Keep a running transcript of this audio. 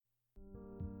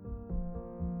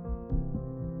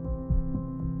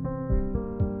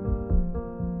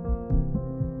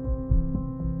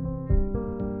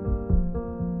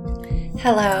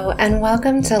Hello, and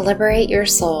welcome to Liberate Your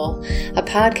Soul, a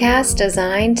podcast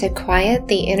designed to quiet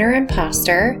the inner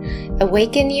imposter,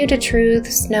 awaken you to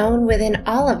truths known within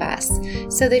all of us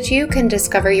so that you can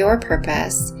discover your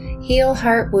purpose, heal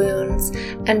heart wounds,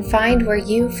 and find where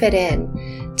you fit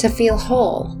in, to feel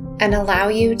whole and allow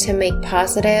you to make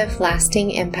positive, lasting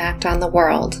impact on the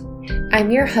world. I'm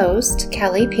your host,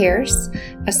 Kelly Pierce,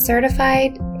 a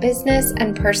certified business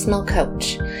and personal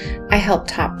coach. I help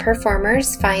top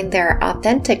performers find their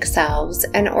authentic selves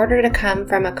in order to come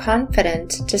from a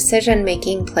confident,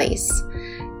 decision-making place.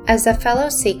 As a fellow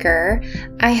seeker,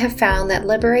 I have found that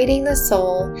liberating the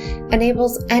soul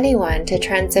enables anyone to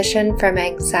transition from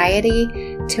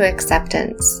anxiety to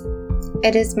acceptance.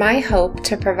 It is my hope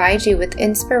to provide you with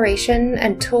inspiration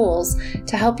and tools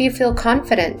to help you feel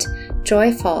confident,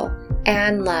 joyful,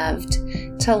 and loved.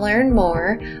 To learn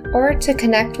more or to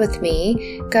connect with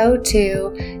me, go to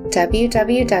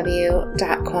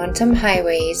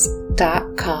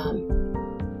www.quantumhighways.com.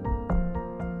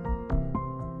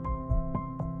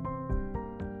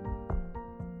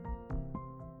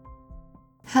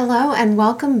 Hello and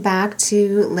welcome back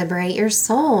to Liberate Your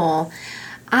Soul.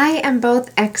 I am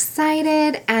both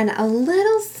excited and a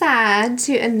little sad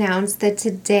to announce that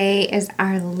today is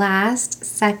our last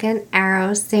Second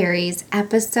Arrow series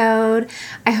episode.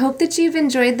 I hope that you've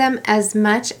enjoyed them as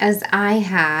much as I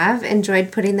have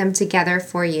enjoyed putting them together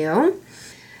for you.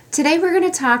 Today we're going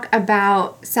to talk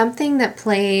about something that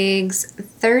plagues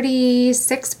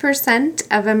 36%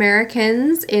 of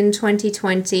Americans in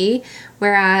 2020,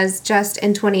 whereas just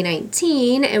in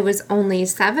 2019 it was only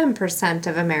 7%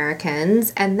 of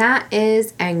Americans, and that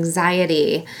is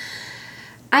anxiety.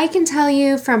 I can tell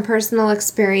you from personal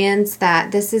experience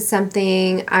that this is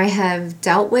something I have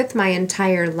dealt with my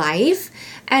entire life,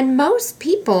 and most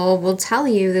people will tell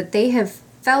you that they have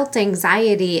felt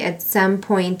anxiety at some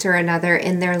point or another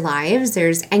in their lives.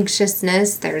 There's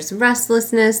anxiousness, there's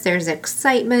restlessness, there's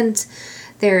excitement,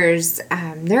 there's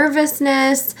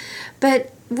nervousness,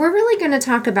 but we're really going to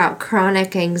talk about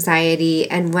chronic anxiety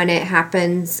and when it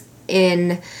happens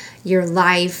in your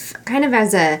life kind of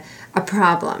as a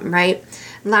problem, right?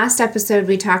 Last episode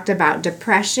we talked about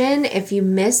depression. If you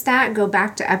missed that, go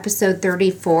back to episode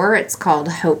 34. It's called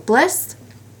Hopeless.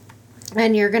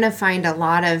 And you're going to find a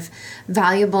lot of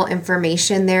valuable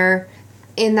information there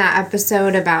in that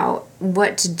episode about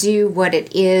what to do, what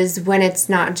it is, when it's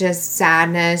not just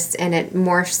sadness and it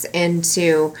morphs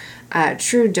into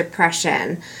true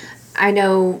depression. I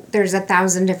know there's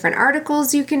 1,000 different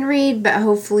articles you can read, but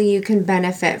hopefully you can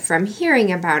benefit from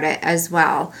hearing about it as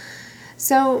well.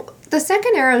 So the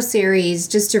Second Arrow series,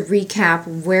 just to recap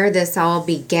where this all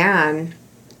began,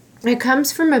 it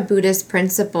comes from a Buddhist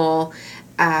principle.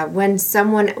 When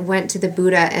someone went to the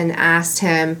Buddha and asked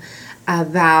him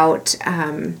about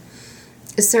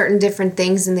certain different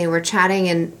things and they were chatting,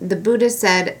 and the Buddha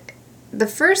said, "The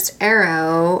first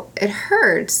arrow, it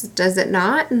hurts, does it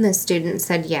not?" And the student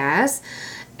said, "Yes."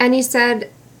 And he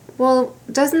said, "Well,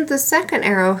 doesn't the second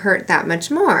arrow hurt that much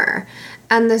more?"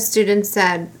 And the student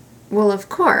said, "Well, of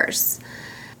course."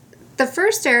 The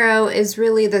first arrow is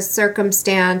really the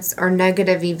circumstance or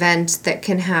negative event that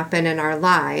can happen in our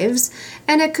lives.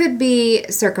 And it could be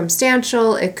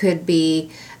circumstantial, it could be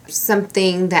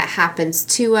something that happens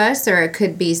to us, or it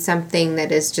could be something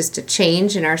that is just a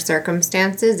change in our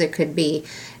circumstances. It could be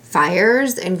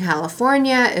fires in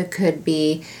California, it could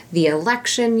be the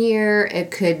election year, it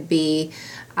could be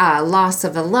loss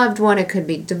of a loved one, it could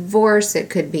be divorce, it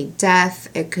could be death,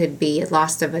 it could be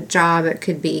loss of a job, it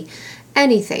could be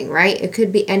anything, right? It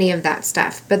could be any of that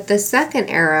stuff. But the second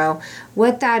arrow,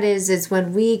 what that is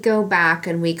when we go back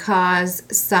and we cause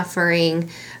suffering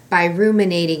by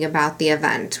ruminating about the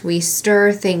event. We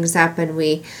stir things up and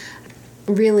we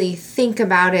really think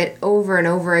about it over and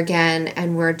over again,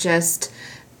 and we're just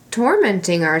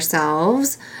tormenting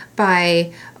ourselves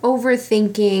by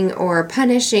overthinking or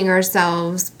punishing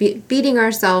ourselves, beating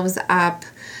ourselves up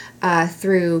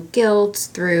through guilt,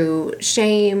 through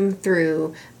shame,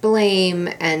 through blame,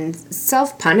 and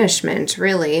self-punishment,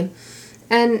 really.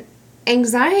 And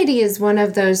anxiety is one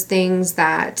of those things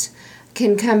that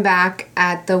can come back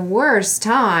at the worst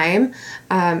time.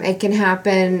 It can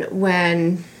happen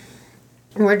when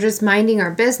we're just minding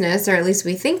our business, or at least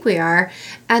we think we are,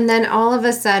 and then all of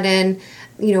a sudden,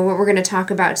 what we're going to talk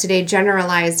about today,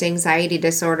 generalized anxiety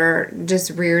disorder,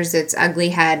 just rears its ugly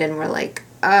head, and we're like,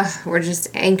 we're just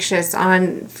anxious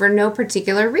for no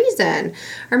particular reason.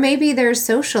 Or maybe there's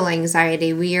social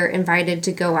anxiety. We are invited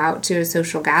to go out to a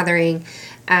social gathering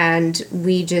and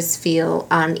we just feel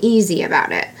uneasy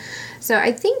about it. So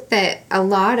I think that a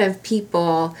lot of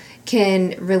people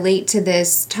can relate to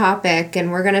this topic,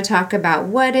 and we're going to talk about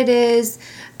what it is,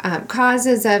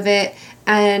 causes of it,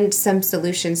 and some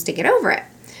solutions to get over it.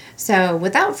 So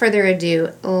without further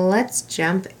ado, let's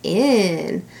jump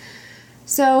in.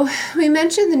 So we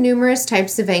mentioned the numerous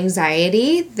types of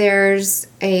anxiety. There's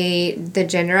the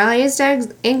generalized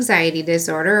anxiety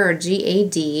disorder, or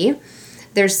GAD.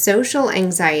 There's social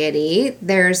anxiety.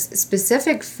 There's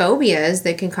specific phobias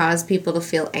that can cause people to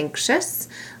feel anxious.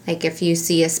 Like if you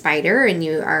see a spider and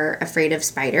you are afraid of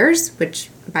spiders, which,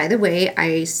 by the way,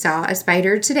 I saw a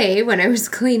spider today when I was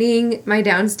cleaning my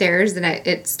downstairs, and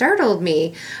it startled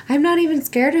me. I'm not even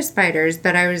scared of spiders,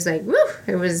 but I was like, woo!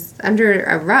 It was under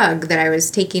a rug that I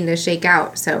was taking to shake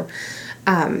out. So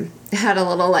had a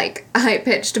little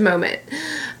high-pitched moment.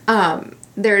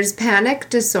 There's panic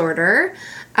disorder,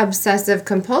 obsessive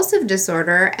compulsive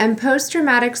disorder, and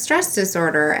post-traumatic stress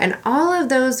disorder, and all of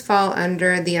those fall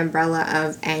under the umbrella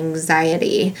of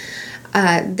anxiety.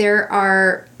 There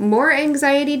are more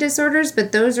anxiety disorders,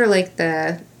 but those are like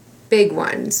the big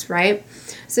ones, right?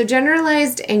 So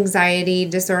generalized anxiety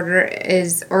disorder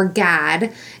or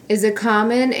GAD, is a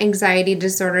common anxiety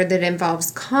disorder that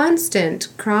involves constant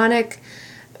chronic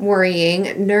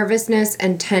worrying, nervousness,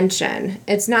 and tension.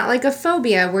 It's not like a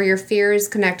phobia where your fear is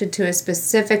connected to a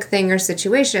specific thing or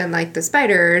situation like the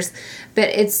spiders, but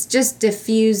it's just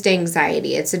diffused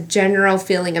anxiety. It's a general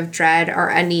feeling of dread or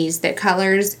unease that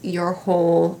colors your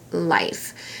whole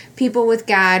life. People with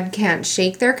GAD can't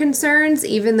shake their concerns,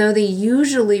 even though they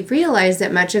usually realize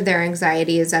that much of their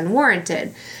anxiety is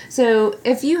unwarranted. So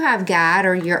if you have GAD,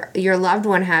 or your loved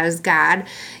one has GAD,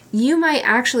 you might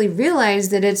actually realize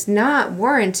that it's not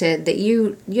warranted, that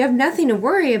you have nothing to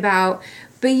worry about,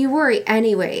 but you worry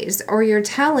anyways. Or you're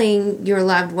telling your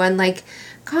loved one, like,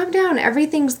 calm down,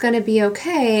 everything's going to be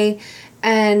okay.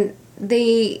 And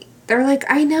they're like,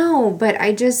 I know, but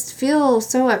I just feel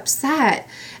so upset.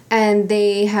 And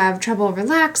they have trouble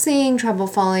relaxing, trouble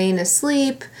falling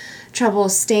asleep, trouble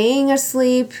staying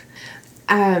asleep.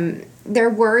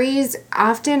 Their worries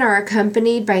often are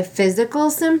accompanied by physical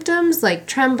symptoms like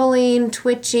trembling,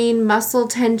 twitching, muscle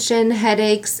tension,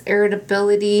 headaches,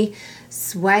 irritability,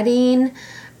 sweating.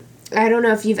 I don't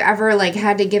know if you've ever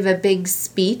had to give a big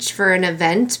speech for an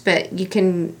event, but you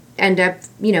can end up,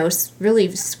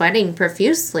 really sweating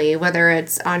profusely, whether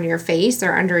it's on your face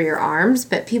or under your arms.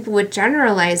 But people with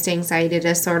generalized anxiety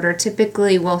disorder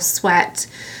typically will sweat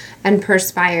and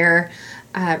perspire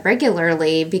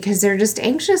regularly because they're just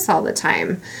anxious all the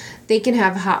time. They can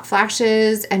have hot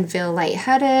flashes and feel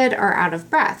lightheaded or out of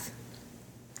breath.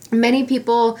 Many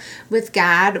people with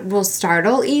GAD will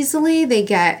startle easily. They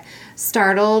get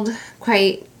startled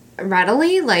quite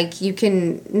readily. Like, you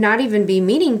can not even be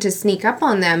meaning to sneak up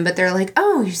on them, but they're like,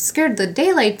 oh, you scared the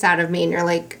daylights out of me. And you're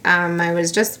like, I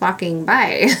was just walking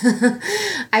by.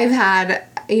 I've had,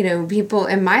 people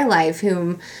in my life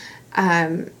whom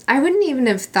I wouldn't even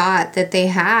have thought that they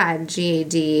had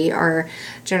GAD or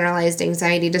generalized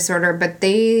anxiety disorder, but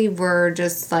they were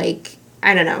just like,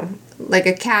 I don't know, like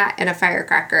a cat in a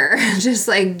firecracker, just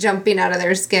like jumping out of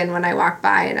their skin when I walk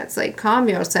by. And it's like, calm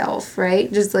yourself, right?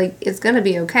 Just like, it's going to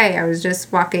be okay. I was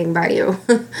just walking by you.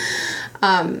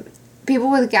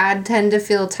 People with GAD tend to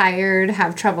feel tired,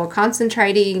 have trouble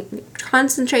concentrating,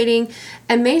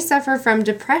 and may suffer from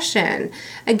depression.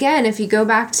 Again, if you go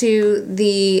back to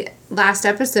the last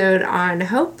episode on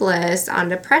hopeless, on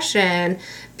depression,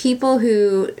 people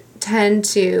who tend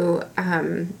to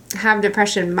have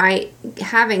depression might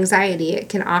have anxiety. It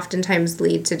can oftentimes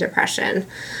lead to depression.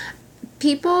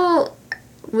 People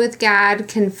with GAD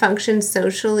can function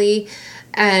socially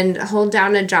and hold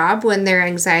down a job when their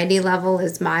anxiety level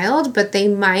is mild, but they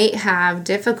might have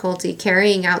difficulty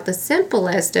carrying out the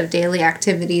simplest of daily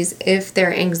activities if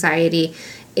their anxiety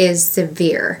is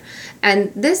severe.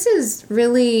 And this is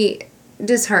really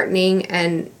disheartening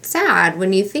and sad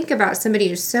when you think about somebody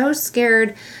who's so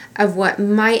scared of what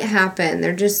might happen.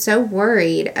 They're just so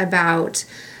worried about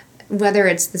whether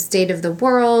it's the state of the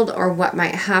world or what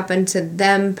might happen to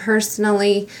them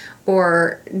personally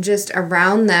or just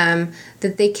around them,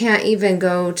 that they can't even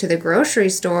go to the grocery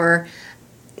store.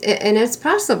 And it's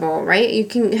possible, right? You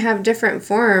can have different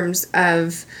forms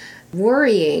of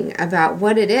worrying about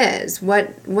what it is,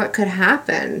 what could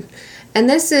happen. And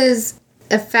this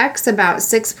affects about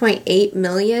 6.8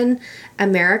 million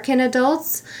American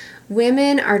adults.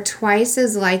 Women are twice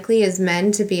as likely as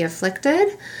men to be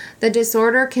afflicted. The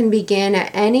disorder can begin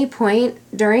at any point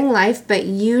during life, but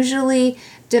usually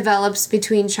develops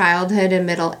between childhood and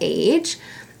middle age.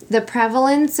 The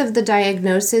prevalence of the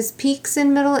diagnosis peaks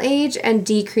in middle age and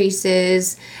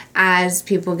decreases as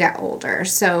people get older.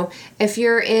 So if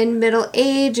you're in middle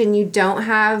age and you don't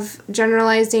have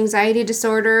generalized anxiety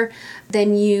disorder,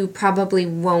 then you probably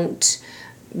won't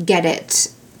get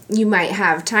it. You might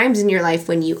have times in your life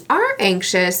when you are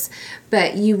anxious,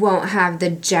 but you won't have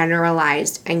the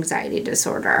generalized anxiety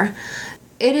disorder.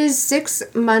 It is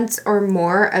 6 months or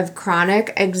more of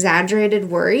chronic,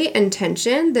 exaggerated worry and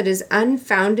tension that is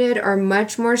unfounded or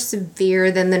much more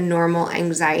severe than the normal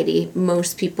anxiety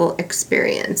most people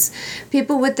experience.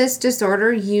 People with this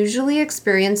disorder usually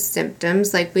experience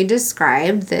symptoms like we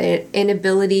described, the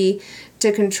inability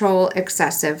to control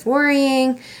excessive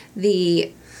worrying,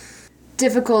 the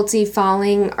difficulty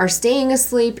falling or staying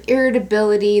asleep,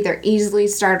 irritability, they're easily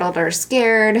startled or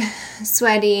scared,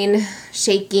 sweating,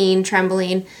 shaking,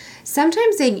 trembling.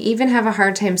 Sometimes they even have a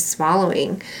hard time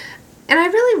swallowing. And I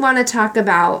really want to talk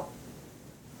about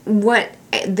what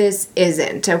this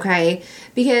isn't, okay?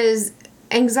 Because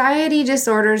anxiety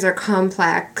disorders are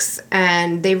complex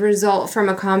and they result from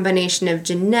a combination of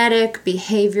genetic,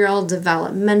 behavioral,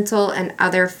 developmental, and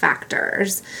other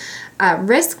factors.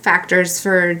 Risk factors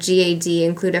for GAD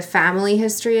include a family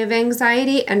history of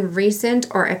anxiety and recent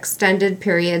or extended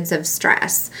periods of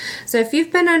stress. So if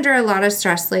you've been under a lot of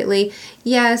stress lately,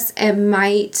 yes, it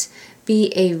might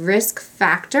be a risk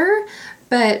factor,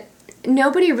 but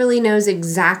nobody really knows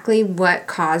exactly what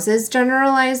causes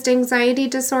generalized anxiety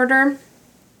disorder.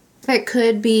 It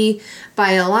could be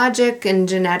biologic and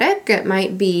genetic. It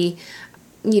might be,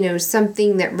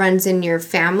 something that runs in your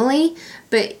family,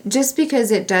 but just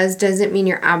because it doesn't mean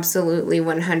you're absolutely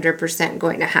 100%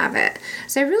 going to have it.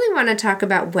 So I really want to talk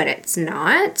about what it's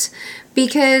not,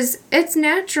 because it's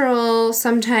natural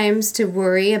sometimes to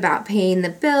worry about paying the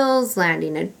bills,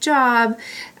 landing a job,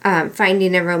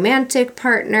 finding a romantic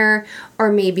partner,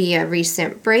 or maybe a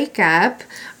recent breakup,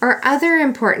 or other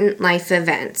important life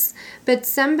events. But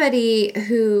somebody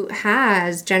who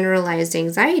has generalized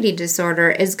anxiety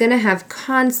disorder is going to have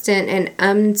constant and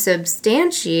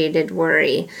unsubstantiated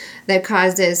worry that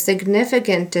causes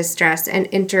significant distress and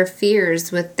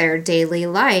interferes with their daily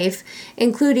life,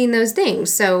 including those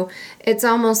things. So it's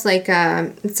almost like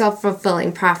a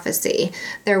self-fulfilling prophecy.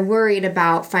 They're worried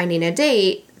about finding a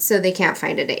date, so they can't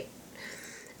find a date.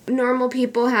 Normal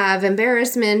people have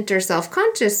embarrassment or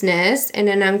self-consciousness in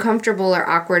an uncomfortable or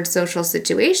awkward social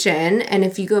situation. And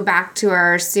if you go back to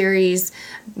our series,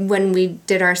 when we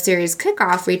did our series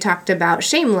kickoff, we talked about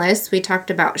shameless, we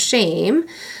talked about shame.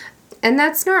 And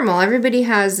that's normal. Everybody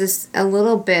has a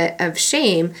little bit of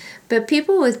shame. But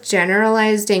people with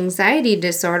generalized anxiety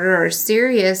disorder or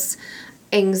serious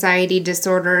anxiety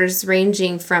disorders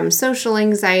ranging from social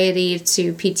anxiety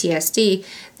to PTSD,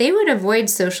 they would avoid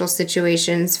social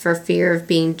situations for fear of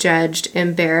being judged,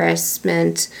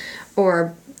 embarrassment,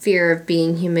 or fear of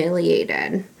being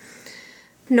humiliated.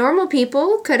 Normal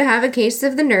people could have a case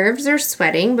of the nerves or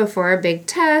sweating before a big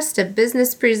test, a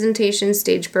business presentation,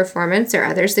 stage performance, or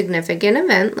other significant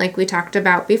event, like we talked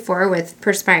about before with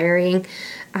perspiring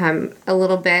a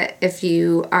little bit if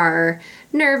you are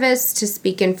nervous to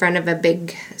speak in front of a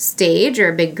big stage or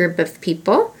a big group of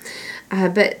people.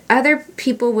 But other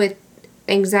people with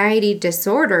anxiety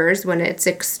disorders, when it's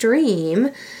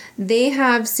extreme, they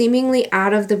have seemingly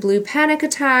out-of-the-blue panic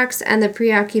attacks and the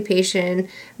preoccupation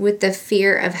with the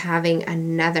fear of having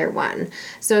another one.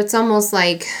 So it's almost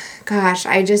like, gosh,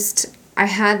 I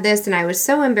had this and I was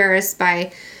so embarrassed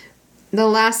by the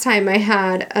last time I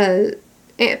had a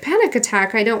panic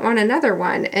attack. I don't want another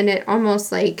one. And it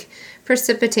almost like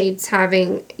precipitates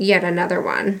having yet another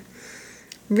one.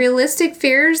 Realistic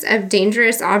fears of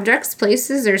dangerous objects,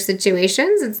 places, or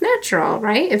situations, it's natural,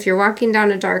 right? If you're walking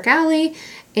down a dark alley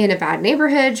in a bad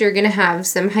neighborhood, you're going to have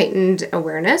some heightened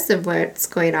awareness of what's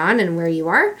going on and where you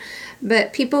are.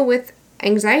 But people with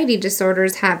anxiety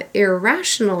disorders have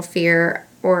irrational fear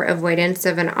or avoidance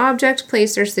of an object,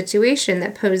 place, or situation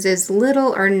that poses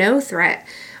little or no threat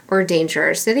or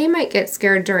danger. So they might get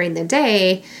scared during the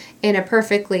day in a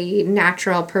perfectly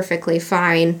natural, perfectly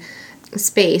fine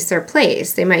space or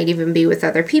place. They might even be with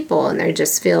other people and they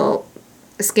just feel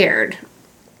scared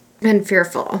and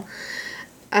fearful.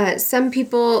 Some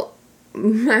people,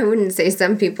 I wouldn't say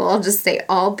some people, I'll just say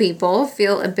all people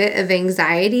feel a bit of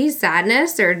anxiety,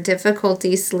 sadness, or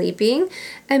difficulty sleeping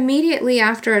immediately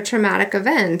after a traumatic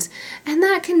event. And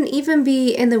that can even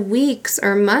be in the weeks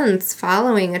or months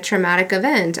following a traumatic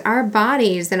event. Our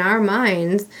bodies and our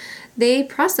minds, they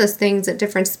process things at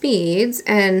different speeds,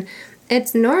 and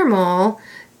it's normal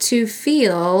to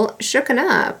feel shooken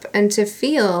up and to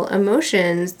feel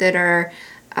emotions that are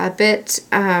a bit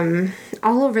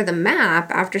all over the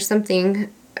map after something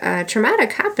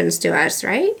traumatic happens to us,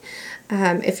 right?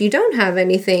 If you don't have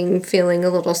anything feeling a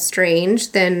little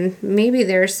strange, then maybe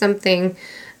there's something,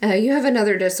 you have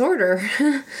another disorder.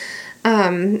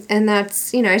 And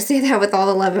that's, I say that with all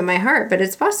the love in my heart, but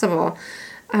it's possible.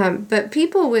 But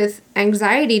people with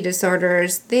anxiety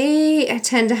disorders, they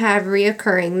tend to have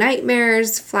reoccurring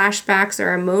nightmares, flashbacks,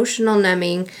 or emotional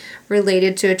numbing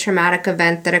related to a traumatic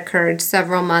event that occurred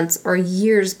several months or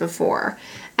years before.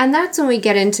 And that's when we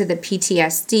get into the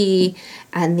PTSD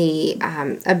and the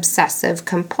obsessive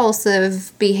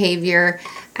compulsive behavior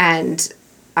and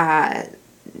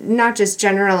not just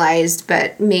generalized,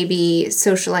 but maybe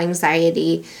social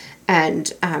anxiety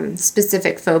and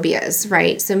specific phobias,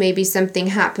 right? So maybe something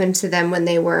happened to them when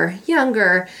they were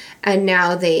younger, and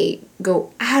now they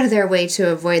go out of their way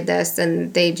to avoid this,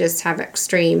 and they just have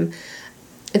extreme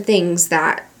things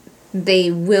that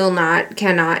they will not,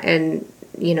 cannot, and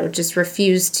just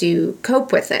refuse to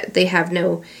cope with it. They have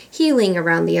no healing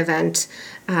around the event.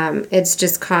 It's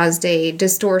just caused a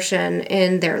distortion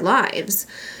in their lives.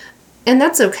 And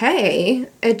that's okay.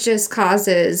 It just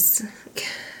causes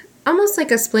almost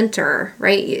like a splinter,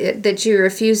 right? That you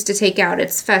refuse to take out.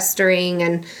 It's festering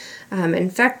and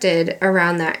infected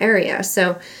around that area.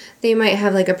 So they might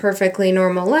have like a perfectly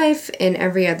normal life in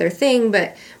every other thing,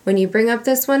 but when you bring up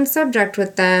this one subject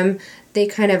with them, they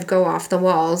kind of go off the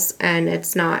walls and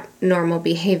it's not normal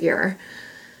behavior.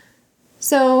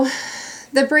 So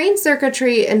the brain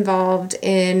circuitry involved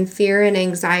in fear and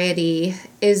anxiety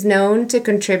is known to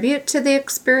contribute to the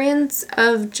experience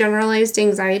of generalized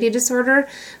anxiety disorder,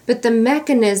 but the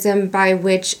mechanism by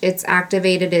which it's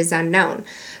activated is unknown.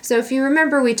 So if you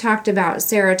remember, we talked about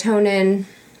serotonin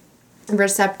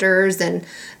receptors and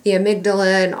the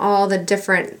amygdala and all the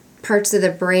different parts of the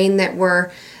brain that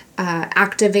were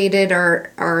activated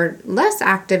or less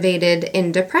activated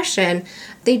in depression.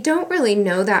 They don't really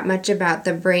know that much about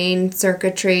the brain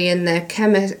circuitry and the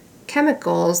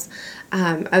chemicals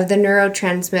of the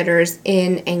neurotransmitters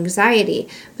in anxiety,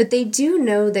 but they do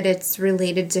know that it's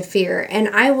related to fear. And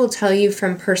I will tell you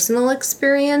from personal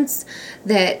experience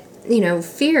that,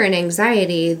 fear and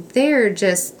anxiety, they're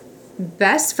just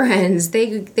best friends.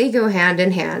 They go hand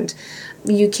in hand.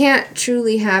 You can't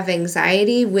truly have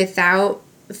anxiety without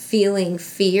feeling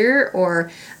fear or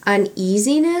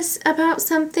uneasiness about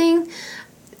something.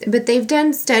 But they've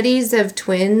done studies of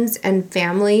twins and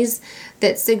families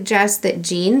that suggest that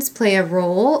genes play a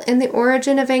role in the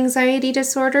origin of anxiety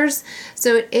disorders.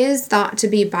 So it is thought to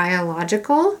be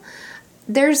biological.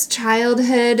 There's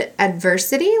childhood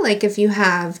adversity, like if you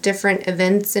have different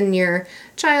events in your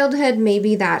childhood,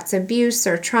 maybe that's abuse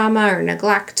or trauma or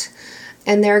neglect.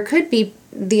 And there could be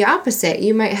the opposite.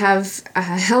 You might have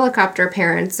helicopter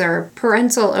parents or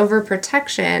parental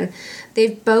overprotection.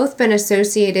 They've both been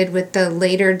associated with the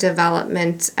later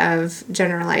development of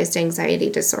generalized anxiety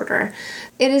disorder.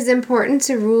 It is important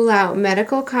to rule out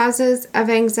medical causes of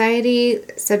anxiety,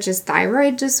 such as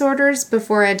thyroid disorders,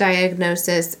 before a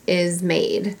diagnosis is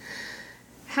made.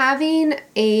 Having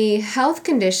a health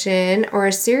condition or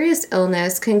a serious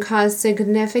illness can cause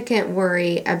significant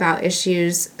worry about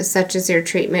issues such as your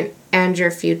treatment and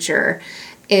your future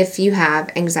if you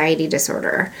have anxiety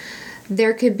disorder.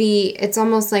 There could be, it's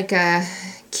almost like a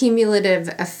cumulative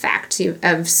effect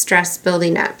of stress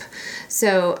building up.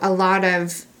 So a lot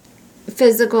of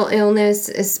physical illness,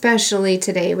 especially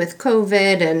today with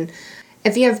COVID, and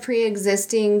if you have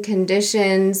pre-existing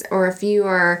conditions or if you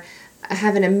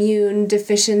have an immune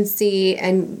deficiency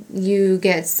and you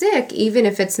get sick, even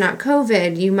if it's not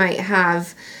COVID, you might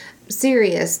have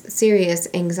serious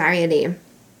anxiety.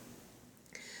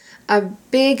 A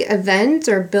big event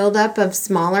or buildup of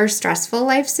smaller stressful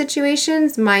life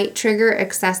situations might trigger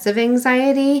excessive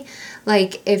anxiety,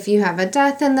 like if you have a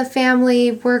death in the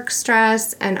family, work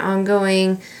stress, and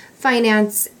ongoing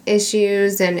finance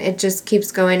issues, and it just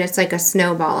keeps going. It's like a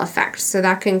snowball effect. So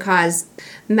that can cause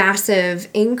massive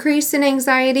increase in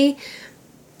anxiety.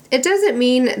 It doesn't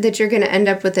mean that you're going to end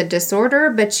up with a disorder,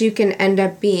 but you can end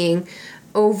up being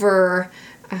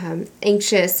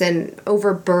anxious and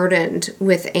overburdened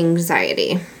with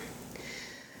anxiety.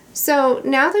 So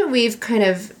now that we've kind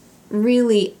of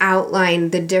really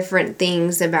outlined the different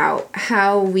things about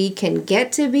how we can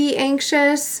get to be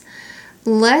anxious,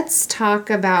 let's talk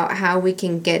about how we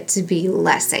can get to be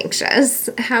less anxious,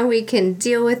 how we can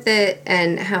deal with it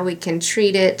and how we can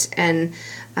treat it and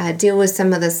deal with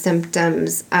some of the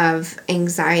symptoms of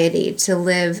anxiety to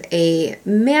live a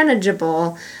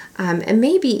manageable and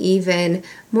maybe even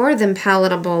more than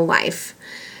palatable life.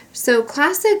 So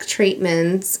classic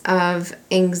treatments of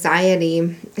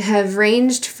anxiety have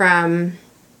ranged from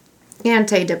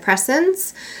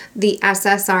antidepressants, the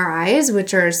SSRIs,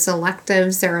 which are selective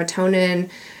serotonin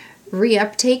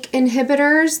reuptake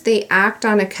inhibitors. They act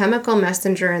on a chemical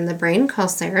messenger in the brain called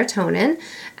serotonin,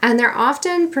 and they're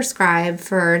often prescribed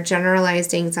for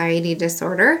generalized anxiety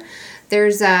disorder.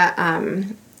 There's a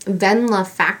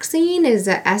venlafaxine is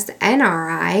a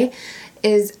SNRI,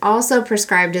 is also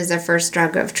prescribed as a first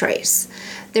drug of choice.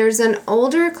 There's an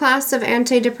older class of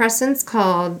antidepressants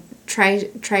called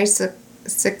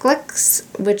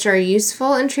tricyclics, which are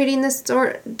useful in treating this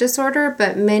disorder,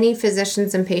 but many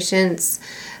physicians and patients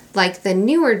like the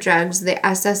newer drugs, the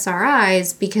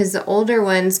SSRIs, because the older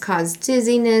ones cause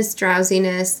dizziness,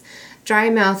 drowsiness, dry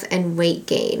mouth, and weight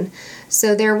gain.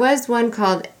 So there was one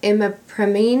called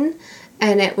imipramine,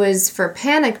 and it was for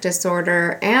panic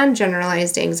disorder and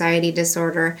generalized anxiety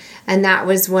disorder, and that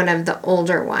was one of the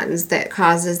older ones that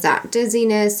causes that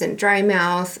dizziness and dry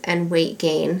mouth and weight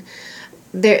gain.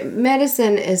 The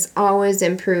medicine is always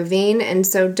improving, and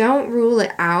so don't rule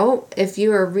it out if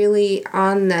you are really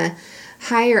on the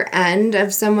higher end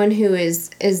of someone who is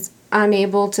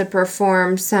unable to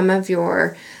perform some of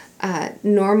your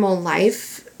normal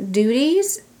life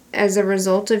duties as a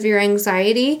result of your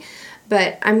anxiety.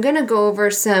 But I'm going to go over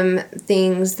some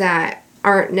things that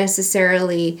aren't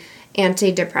necessarily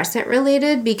antidepressant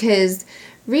related, because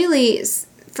really,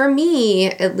 for me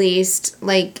at least,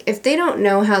 like if they don't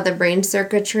know how the brain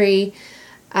circuitry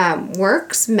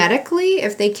works medically,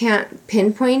 if they can't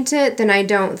pinpoint it, then I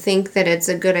don't think that it's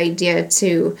a good idea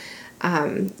to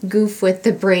goof with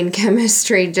the brain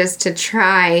chemistry just to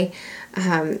try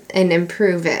and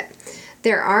improve it.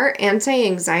 There are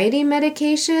anti-anxiety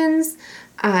medications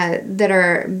that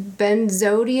are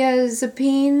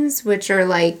benzodiazepines, which are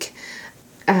like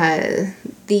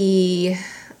the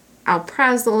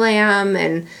alprazolam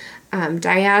and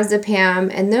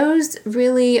diazepam, and those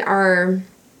really are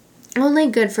only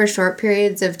good for short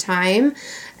periods of time,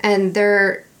 and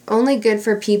they're only good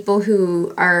for people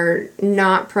who are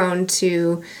not prone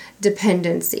to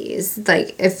dependencies.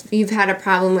 Like if you've had a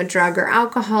problem with drug or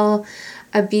alcohol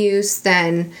abuse,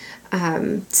 then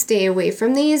stay away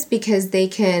from these because they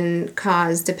can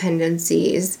cause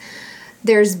dependencies.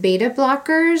 There's beta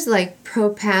blockers like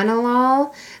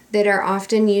propranolol that are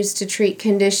often used to treat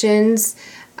conditions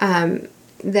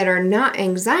that are not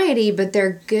anxiety, but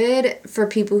they're good for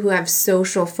people who have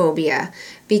social phobia,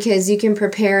 because you can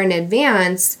prepare in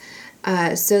advance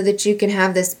so that you can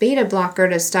have this beta blocker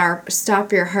to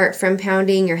stop your heart from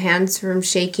pounding, your hands from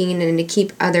shaking, and to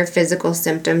keep other physical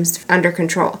symptoms under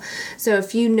control. So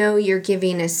if you know you're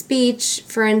giving a speech,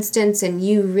 for instance, and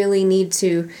you really need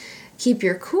to keep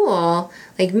your cool,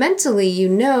 like mentally you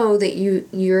know that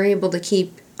you're able to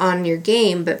keep on your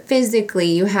game, but physically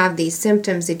you have these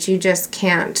symptoms that you just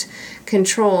can't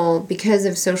control because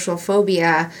of social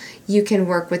phobia, you can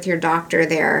work with your doctor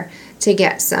there to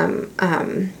get some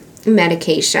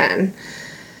medication.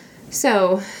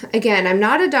 So again, I'm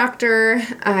not a doctor,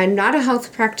 I'm not a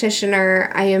health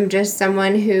practitioner, I am just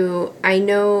someone who I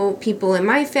know people in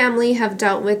my family have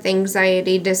dealt with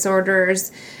anxiety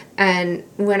disorders, and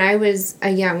when I was a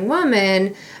young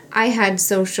woman, I had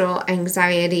social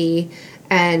anxiety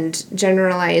and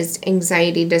generalized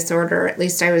anxiety disorder. At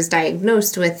least I was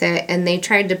diagnosed with it, and they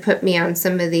tried to put me on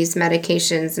some of these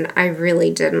medications, and I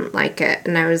really didn't like it.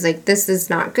 And I was like, this is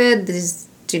not good. These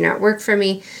do not work for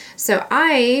me. So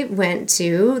I went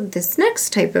to this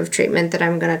next type of treatment that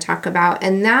I'm going to talk about,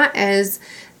 and that is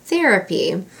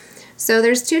therapy. So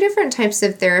there's two different types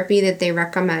of therapy that they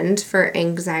recommend for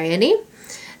anxiety.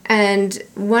 And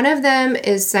one of them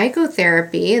is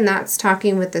psychotherapy, and that's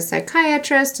talking with a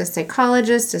psychiatrist, a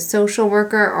psychologist, a social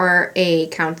worker, or a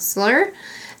counselor,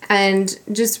 and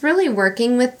just really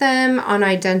working with them on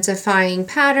identifying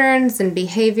patterns and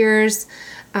behaviors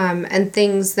and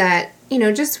things that,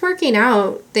 just working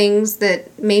out things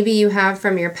that maybe you have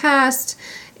from your past.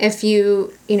 If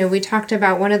we talked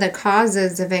about one of the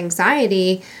causes of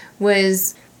anxiety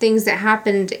was things that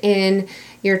happened in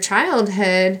your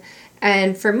childhood.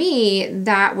 And for me,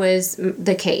 that was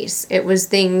the case. It was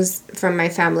things from my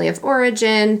family of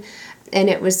origin, and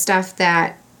it was stuff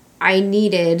that I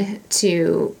needed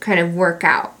to kind of work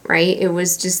out, right? It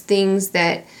was just things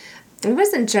that, it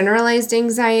wasn't generalized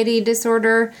anxiety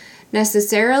disorder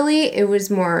necessarily. It was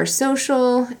more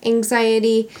social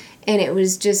anxiety, and it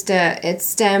was just it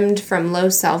stemmed from low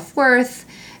self-worth.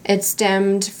 It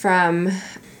stemmed from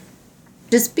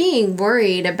just being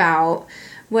worried about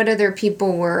what other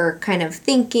people were kind of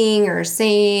thinking or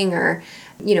saying, or,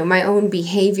 my own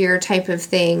behavior type of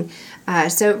thing.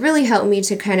 So it really helped me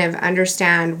to kind of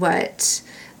understand what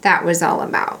that was all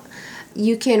about.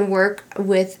 You can work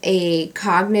with a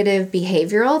cognitive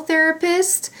behavioral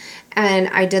therapist. And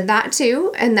I did that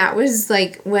too. And that was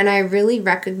like when I really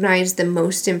recognized the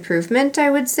most improvement, I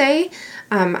would say.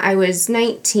 I was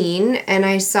 19 and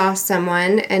I saw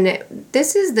someone, and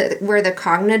this is where the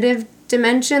cognitive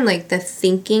dimension, like the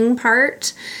thinking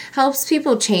part, helps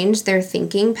people change their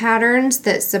thinking patterns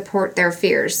that support their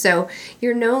fears. So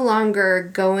you're no longer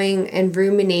going and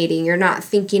ruminating. You're not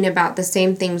thinking about the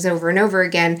same things over and over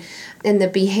again. And the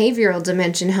behavioral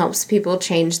dimension helps people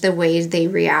change the ways they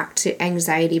react to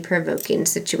anxiety-provoking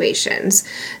situations.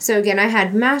 So again, I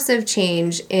had massive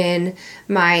change in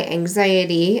my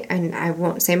anxiety, and I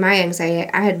won't say my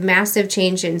anxiety, I had massive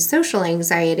change in social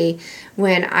anxiety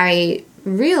when I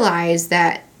realized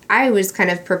that I was kind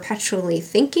of perpetually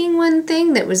thinking one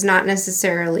thing that was not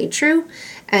necessarily true,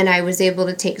 and I was able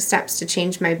to take steps to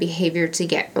change my behavior to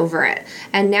get over it.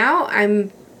 And now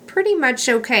I'm pretty much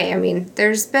okay. I mean,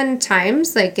 there's been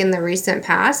times like in the recent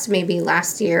past, maybe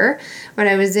last year, when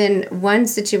I was in one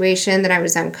situation that I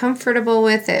was uncomfortable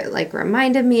with. It like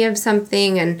reminded me of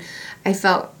something and I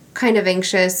felt kind of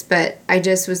anxious, but I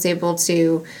just was able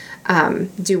to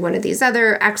do one of these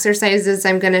other exercises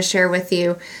I'm going to share with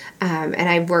you. And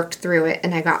I worked through it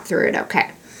and I got through it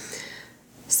okay.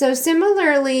 So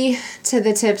similarly to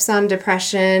the tips on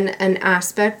depression, an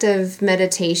aspect of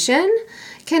meditation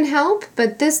can help,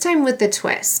 but this time with the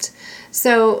twist.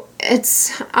 So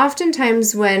it's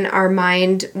oftentimes when our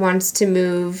mind wants to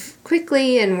move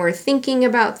quickly and we're thinking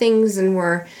about things and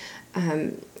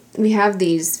we have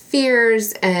these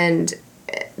fears and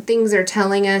things are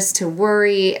telling us to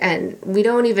worry and we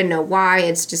don't even know why.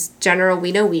 It's just general.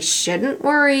 We know we shouldn't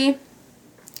worry,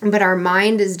 but our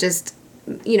mind is just,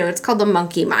 it's called the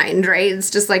monkey mind, right?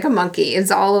 It's just like a monkey.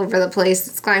 It's all over the place.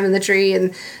 It's climbing the tree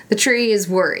and the tree is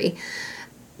worry.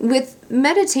 With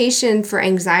meditation for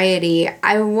anxiety,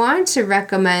 I want to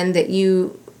recommend that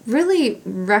you really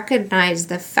recognize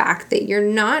the fact that you're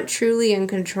not truly in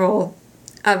control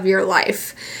of your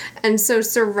life. And so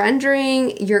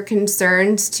surrendering your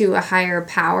concerns to a higher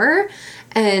power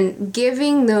and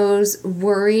giving those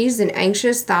worries and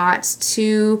anxious thoughts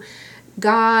to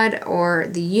God or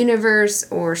the universe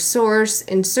or source,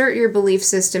 insert your belief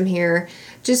system here,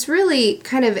 just really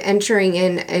kind of entering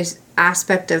in an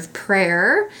aspect of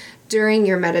prayer during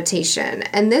your meditation.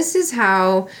 And this is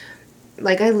how,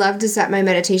 I love to set my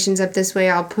meditations up this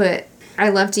way. I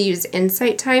love to use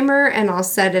Insight Timer and I'll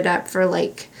set it up for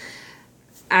 11,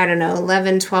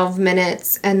 12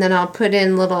 minutes. And then I'll put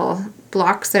in little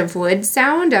blocks of wood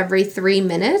sound every 3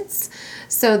 minutes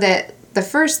so that the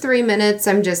first 3 minutes,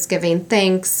 I'm just giving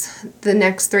thanks. The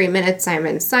next 3 minutes, I'm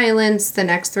in silence. The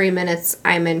next 3 minutes,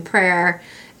 I'm in prayer.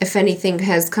 If anything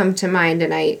has come to mind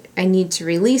and I need to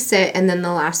release it. And then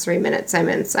the last 3 minutes, I'm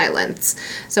in silence.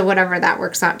 So whatever that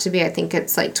works out to be, I think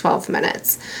it's 12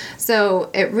 minutes. So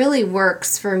it really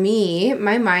works for me.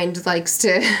 My mind likes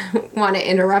to want to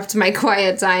interrupt my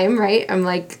quiet time, right? I'm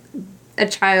like a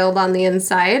child on the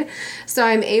inside. So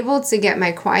I'm able to get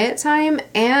my quiet time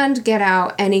and get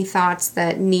out any thoughts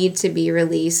that need to be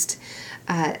released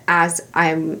as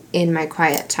I'm in my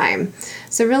quiet time.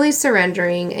 So really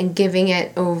surrendering and giving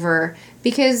it over,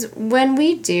 because when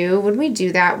we do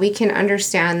that, we can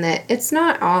understand that it's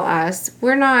not all us.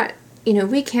 We're not,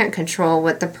 we can't control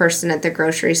what the person at the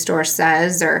grocery store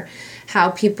says or how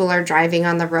people are driving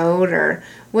on the road or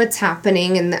what's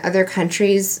happening in the other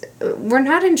countries. We're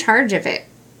not in charge of it,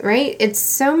 right? It's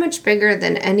so much bigger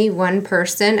than any one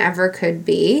person ever could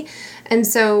be. And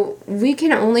so we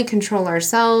can only control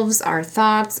ourselves, our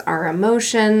thoughts, our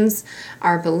emotions,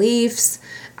 our beliefs,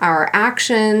 our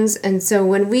actions. And so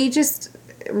when we just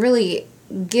really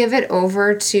give it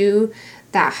over to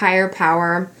that higher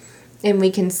power and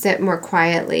we can sit more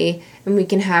quietly and we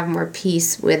can have more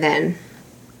peace within.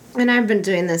 And I've been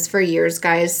doing this for years,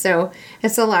 guys, so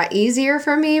it's a lot easier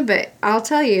for me, but I'll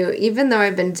tell you, even though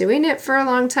I've been doing it for a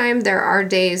long time, there are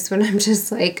days when I'm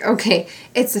just like, okay,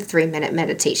 it's a 3-minute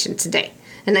meditation today,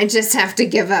 and I just have to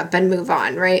give up and move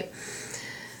on, right?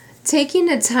 Taking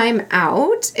a time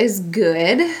out is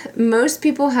good. Most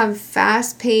people have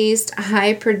fast-paced,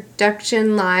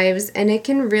 high-production lives, and it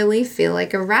can really feel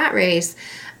like a rat race.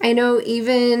 I know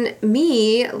even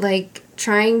me,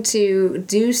 trying to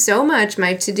do so much,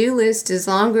 my to-do list is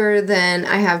longer than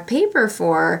I have paper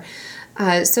for.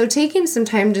 So taking some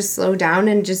time to slow down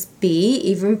and just be,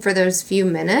 even for those few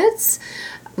minutes,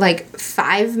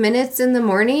 5 minutes in the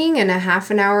morning and a half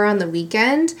an hour on the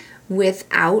weekend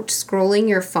without scrolling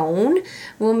your phone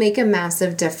will make a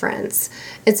massive difference.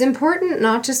 It's important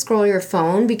not to scroll your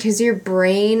phone because your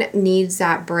brain needs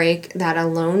that break, that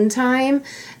alone time.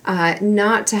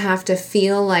 not to have to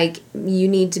feel like you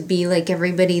need to be like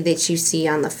everybody that you see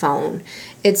on the phone.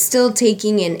 It's still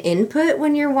taking in input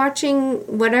when you're watching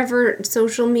whatever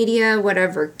social media,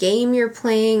 whatever game you're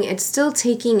playing. It's still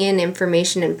taking in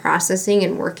information and processing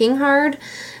and working hard.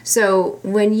 So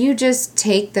when you just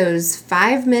take those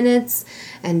 5 minutes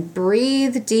and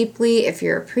breathe deeply, if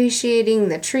you're appreciating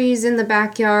the trees in the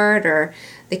backyard or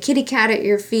the kitty cat at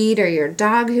your feet or your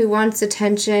dog who wants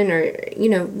attention or,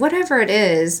 whatever it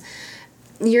is,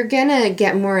 you're going to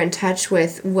get more in touch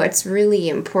with what's really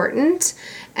important,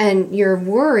 and your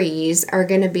worries are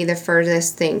going to be the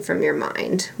furthest thing from your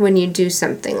mind when you do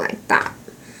something like that.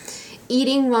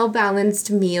 Eating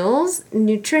well-balanced meals,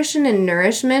 nutrition and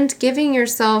nourishment, giving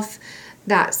yourself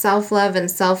that self-love and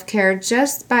self-care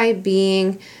just by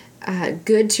being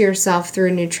good to yourself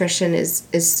through nutrition is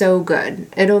so good.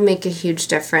 It'll make a huge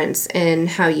difference in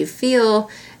how you feel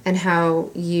and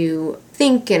how you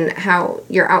think and how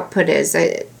your output is.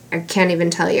 I can't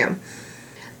even tell you.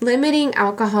 Limiting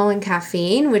alcohol and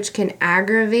caffeine, which can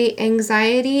aggravate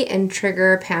anxiety and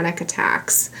trigger panic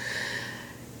attacks.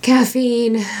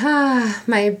 Caffeine,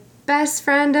 my best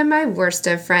friend and my worst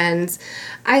of friends.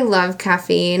 I love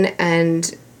caffeine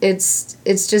and it's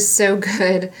just so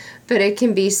good, but it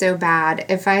can be so bad.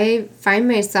 If I find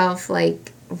myself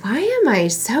like, why am I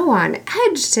so on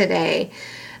edge today?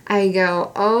 I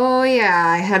go, oh yeah,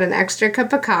 I had an extra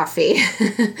cup of coffee.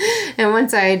 And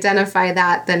once I identify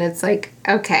that, then it's like,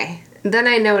 okay, then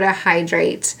I know to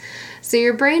hydrate. So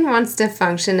your brain wants to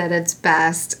function at its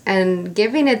best and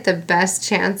giving it the best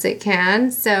chance it can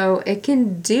so it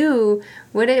can do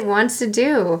what it wants to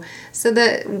do. So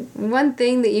the one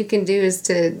thing that you can do is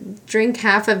to drink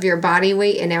half of your body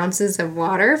weight in ounces of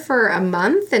water for a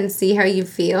month and see how you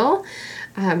feel.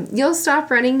 You'll stop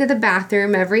running to the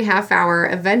bathroom every half hour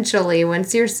eventually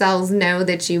once your cells know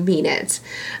that you mean it.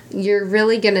 You're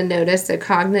really going to notice a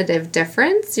cognitive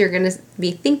difference. You're going to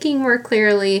be thinking more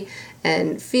clearly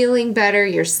and feeling better.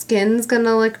 Your skin's going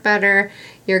to look better.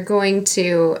 You're going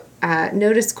to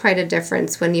notice quite a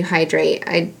difference when you hydrate.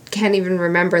 I can't even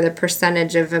remember the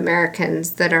percentage of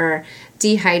Americans that are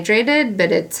dehydrated,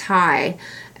 but it's high.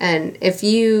 And if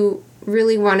you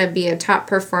really want to be a top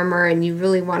performer and you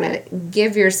really want to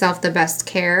give yourself the best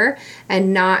care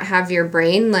and not have your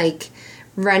brain like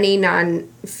running on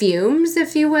fumes,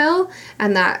 if you will,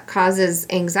 and that causes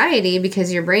anxiety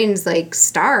because your brain's like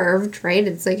starved, right?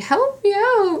 It's like, help me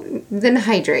out. Then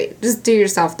hydrate. Just do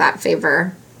yourself that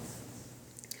favor.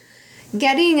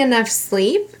 Getting enough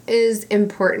sleep is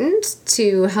important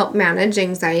to help manage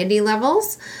anxiety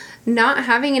levels. Not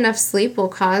having enough sleep will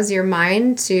cause your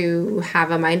mind to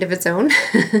have a mind of its own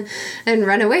and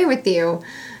run away with you.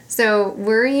 So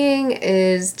worrying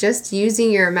is just using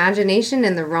your imagination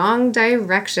in the wrong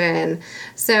direction.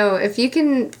 So if you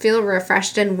can feel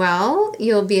refreshed and well,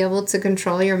 you'll be able to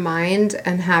control your mind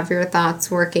and have your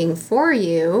thoughts working for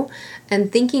you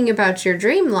and thinking about your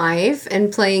dream life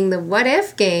and playing the what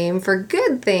if game for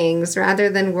good things rather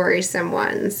than worrisome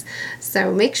ones.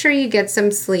 So make sure you get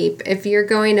some sleep. If you're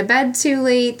going to bed too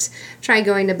late, try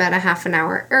going to bed a half an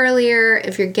hour earlier.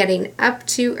 If you're getting up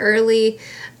too early,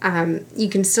 you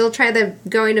can still try the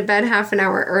going to bed half an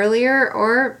hour earlier,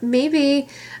 or maybe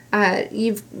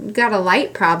you've got a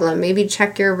light problem. Maybe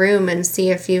check your room and see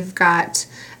if you've got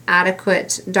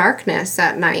adequate darkness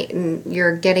at night and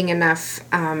you're getting enough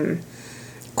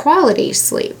quality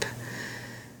sleep.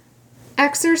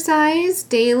 Exercise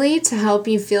daily to help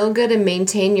you feel good and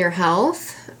maintain your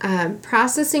health.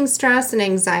 Processing stress and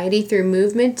anxiety through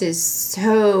movement is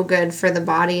so good for the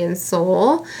body and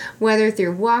soul, whether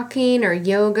through walking or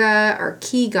yoga or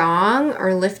qigong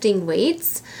or lifting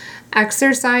weights.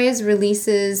 Exercise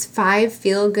releases 5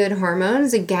 feel-good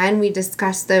hormones. Again, we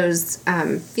discussed those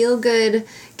feel-good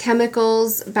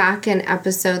chemicals back in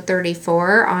episode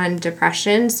 34 on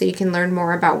depression, so you can learn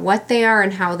more about what they are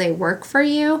and how they work for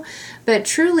you. But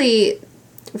truly,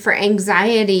 for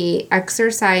anxiety,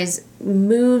 exercise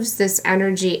moves this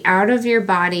energy out of your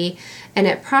body and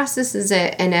it processes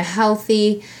it in a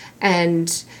healthy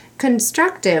and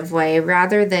constructive way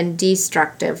rather than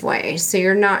destructive way. So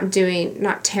you're not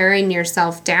tearing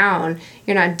yourself down,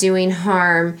 you're not doing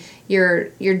harm, you're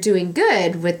doing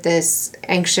good with this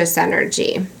anxious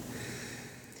energy.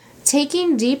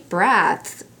 Taking deep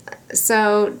breaths.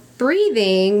 So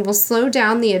breathing will slow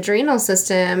down the adrenal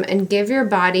system and give your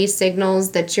body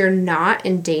signals that you're not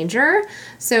in danger.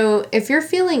 So if you're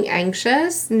feeling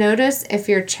anxious, notice if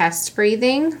you're chest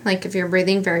breathing, like if you're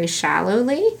breathing very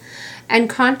shallowly, and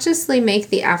consciously make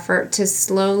the effort to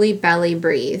slowly belly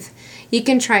breathe. You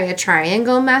can try a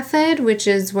triangle method, which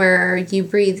is where you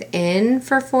breathe in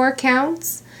for 4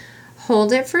 counts,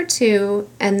 hold it for 2,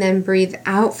 and then breathe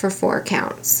out for 4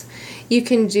 counts. You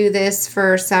can do this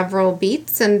for several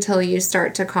beats until you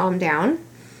start to calm down.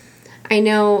 I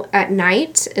know at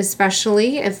night,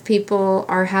 especially if people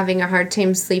are having a hard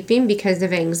time sleeping because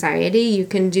of anxiety, you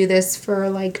can do this for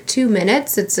like 2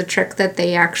 minutes. It's a trick that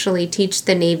they actually teach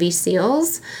the Navy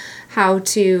SEALs, how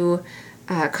to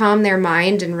calm their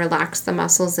mind and relax the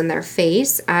muscles in their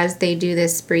face as they do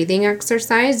this breathing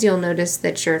exercise. You'll notice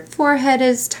that your forehead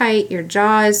is tight, your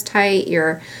jaw is tight,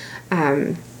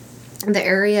 the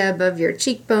area above your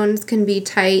cheekbones can be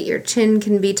tight, your chin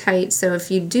can be tight. So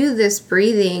if you do this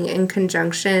breathing in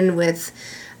conjunction with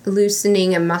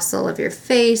loosening a muscle of your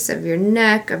face, of your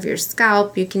neck, of your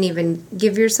scalp, you can even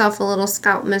give yourself a little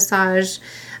scalp massage.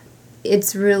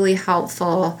 It's really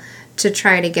helpful to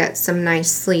try to get some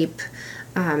nice sleep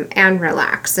and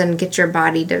relax and get your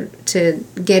body to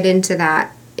get into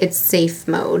that it's safe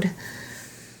mode.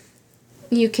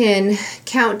 You can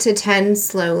count to 10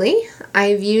 slowly.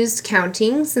 I've used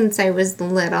counting since I was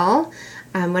little.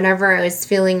 Whenever I was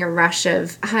feeling a rush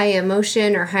of high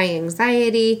emotion or high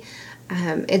anxiety,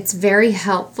 it's very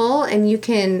helpful, and you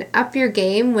can up your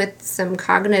game with some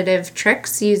cognitive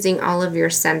tricks using all of your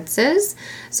senses.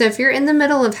 So if you're in the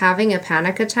middle of having a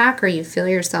panic attack or you feel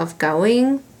yourself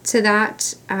going to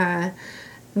that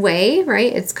way,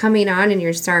 right? It's coming on and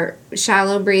you start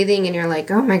shallow breathing and you're like,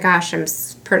 oh my gosh, I'm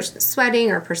sweating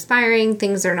or perspiring.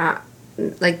 Things are not,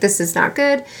 like, this is not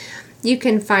good. You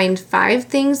can find 5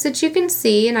 things that you can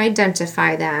see and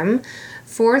identify them,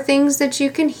 4 things that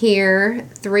you can hear,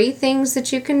 3 things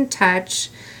that you can touch,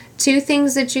 2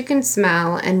 things that you can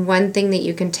smell, and 1 thing that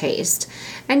you can taste.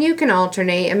 And you can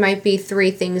alternate. It might be 3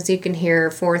 things you can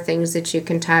hear, 4 things that you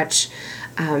can touch,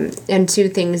 and 2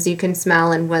 things you can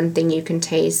smell, and 1 thing you can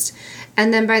taste.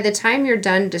 And then by the time you're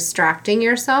done distracting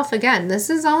yourself, again, this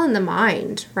is all in the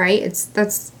mind, right?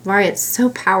 That's why it's so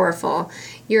powerful.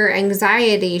 Your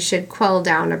anxiety should quell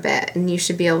down a bit, and you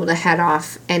should be able to head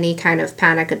off any kind of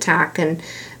panic attack and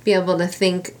be able to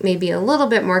think maybe a little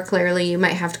bit more clearly. You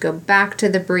might have to go back to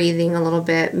the breathing a little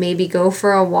bit, maybe go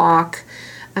for a walk,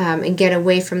 and get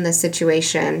away from the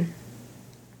situation.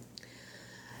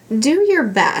 Do your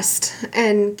best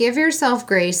and give yourself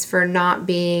grace for not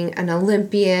being an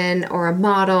Olympian or a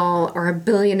model or a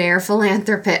billionaire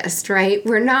philanthropist, right?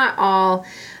 We're not all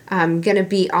going to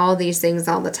be all these things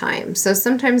all the time. So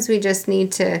sometimes we just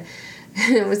need to,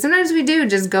 sometimes we do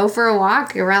just go for a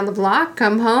walk around the block,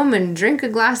 come home and drink a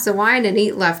glass of wine and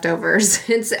eat leftovers.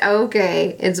 It's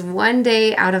okay. It's 1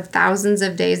 day out of thousands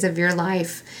of days of your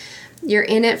life. You're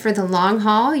in it for the long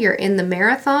haul. You're in the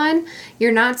marathon.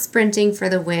 You're not sprinting for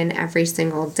the win every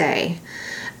single day.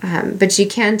 But you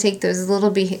can take those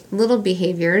little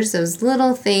behaviors, those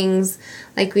little things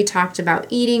like we talked about,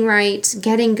 eating right,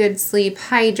 getting good sleep,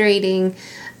 hydrating,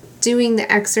 doing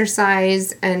the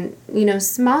exercise, and,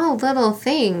 small little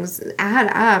things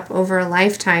add up over a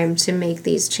lifetime to make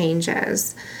these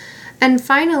changes. And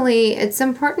finally, it's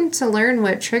important to learn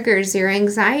what triggers your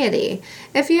anxiety.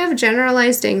 If you have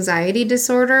generalized anxiety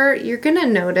disorder, you're going to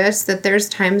notice that there's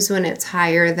times when it's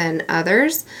higher than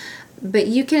others. But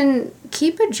you can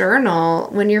keep a journal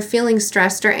when you're feeling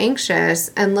stressed or anxious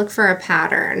and look for a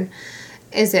pattern.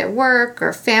 Is it work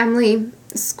or family,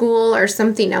 school, or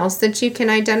something else that you can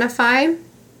identify?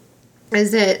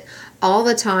 Is it all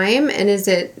the time? And is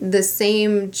it the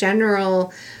same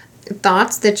general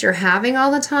thoughts that you're having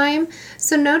all the time?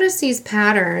 So notice these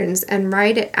patterns and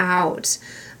write it out.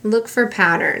 Look for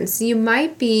patterns. You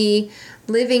might be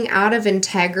living out of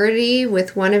integrity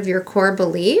with one of your core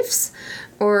beliefs,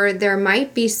 or there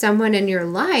might be someone in your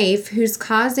life who's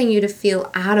causing you to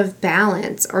feel out of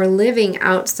balance or living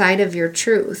outside of your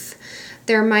truth.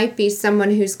 There might be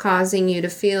someone who's causing you to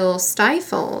feel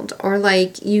stifled or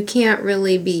like you can't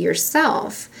really be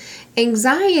yourself.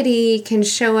 Anxiety can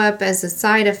show up as a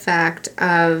side effect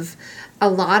of a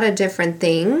lot of different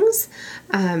things.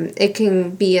 It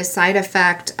can be a side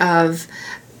effect of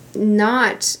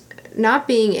not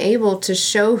being able to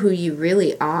show who you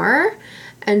really are.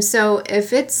 And so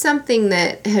if it's something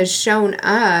that has shown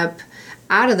up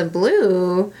out of the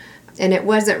blue and it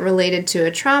wasn't related to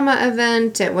a trauma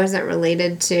event, it wasn't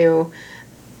related to,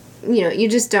 you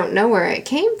just don't know where it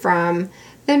came from,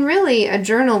 then really a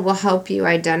journal will help you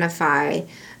identify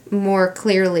more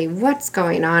clearly what's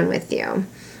going on with you.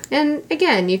 And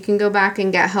again, you can go back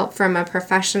and get help from a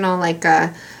professional like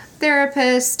a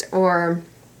therapist or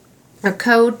a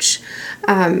coach.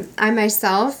 I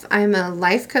myself, I'm a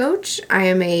life coach, I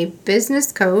am a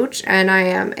business coach, and I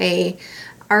am a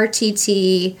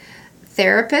RTT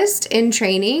therapist in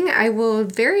training. I will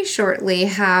very shortly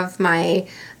have my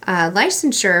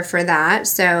licensure for that.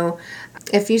 So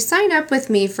if you sign up with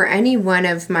me for any one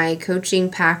of my coaching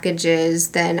packages,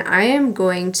 then I am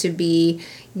going to be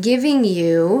gifting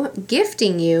you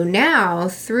now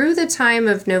through the time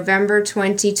of November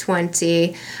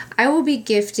 2020. I will be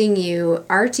gifting you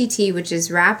RTT, which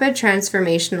is Rapid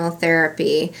Transformational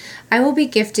Therapy. I will be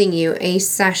gifting you a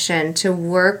session to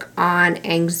work on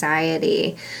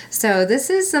anxiety. So this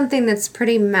is something that's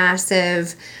pretty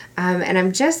massive, and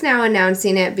I'm just now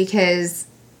announcing it because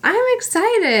I'm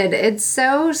excited. It's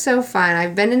so fun.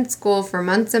 I've been in school for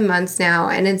months and months now,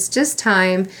 and it's just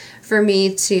time for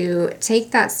me to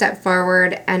take that step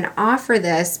forward and offer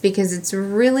this because it's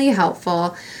really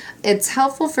helpful. It's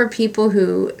helpful for people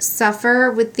who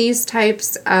suffer with these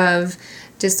types of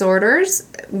disorders,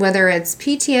 whether it's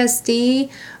PTSD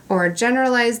or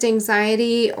generalized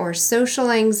anxiety or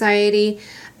social anxiety.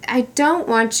 I don't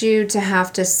want you to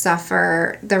have to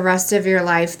suffer the rest of your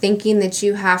life thinking that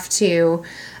you have to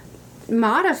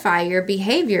modify your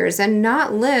behaviors and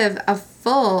not live a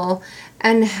full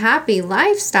and happy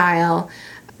lifestyle,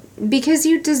 because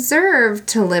you deserve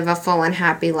to live a full and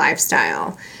happy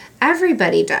lifestyle.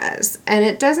 Everybody does, and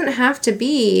it doesn't have to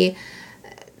be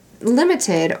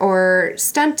limited or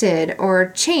stunted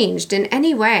or changed in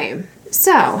any way.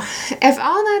 So, if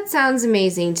all that sounds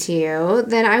amazing to you,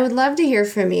 then I would love to hear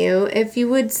from you. If you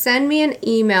would send me an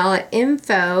email at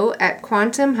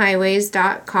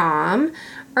info@quantumhighways.com,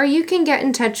 or you can get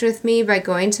in touch with me by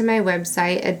going to my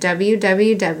website at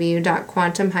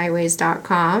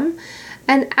www.quantumhighways.com.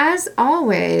 And as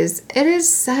always, it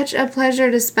is such a pleasure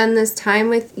to spend this time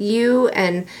with you,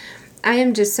 and I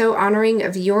am just so honoring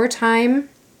of your time.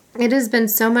 It has been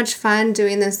so much fun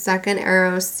doing this Second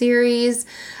Arrow series.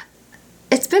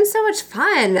 It's been so much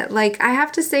fun. Like, I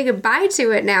have to say goodbye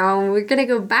to it now. We're going to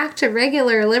go back to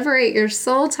regular Liberate Your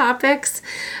Soul topics.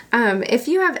 If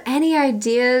you have any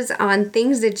ideas on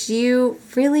things that you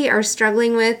really are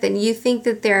struggling with and you think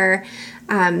that they're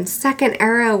Second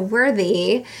Arrow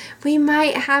worthy, we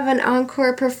might have an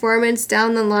encore performance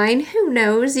down the line. Who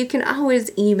knows? You can always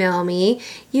email me.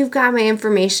 You've got my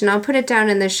information. I'll put it down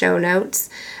in the show notes.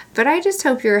 But I just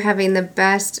hope you're having the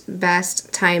best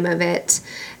time of it.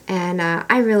 And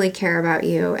I really care about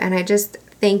you. And I just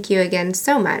thank you again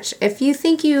so much. If you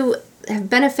think you have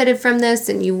benefited from this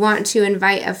and you want to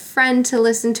invite a friend to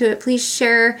listen to it, please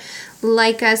share,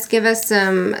 like us, give us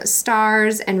some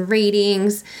stars and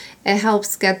ratings. It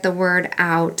helps get the word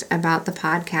out about the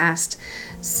podcast.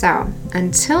 So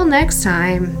until next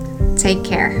time, take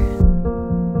care.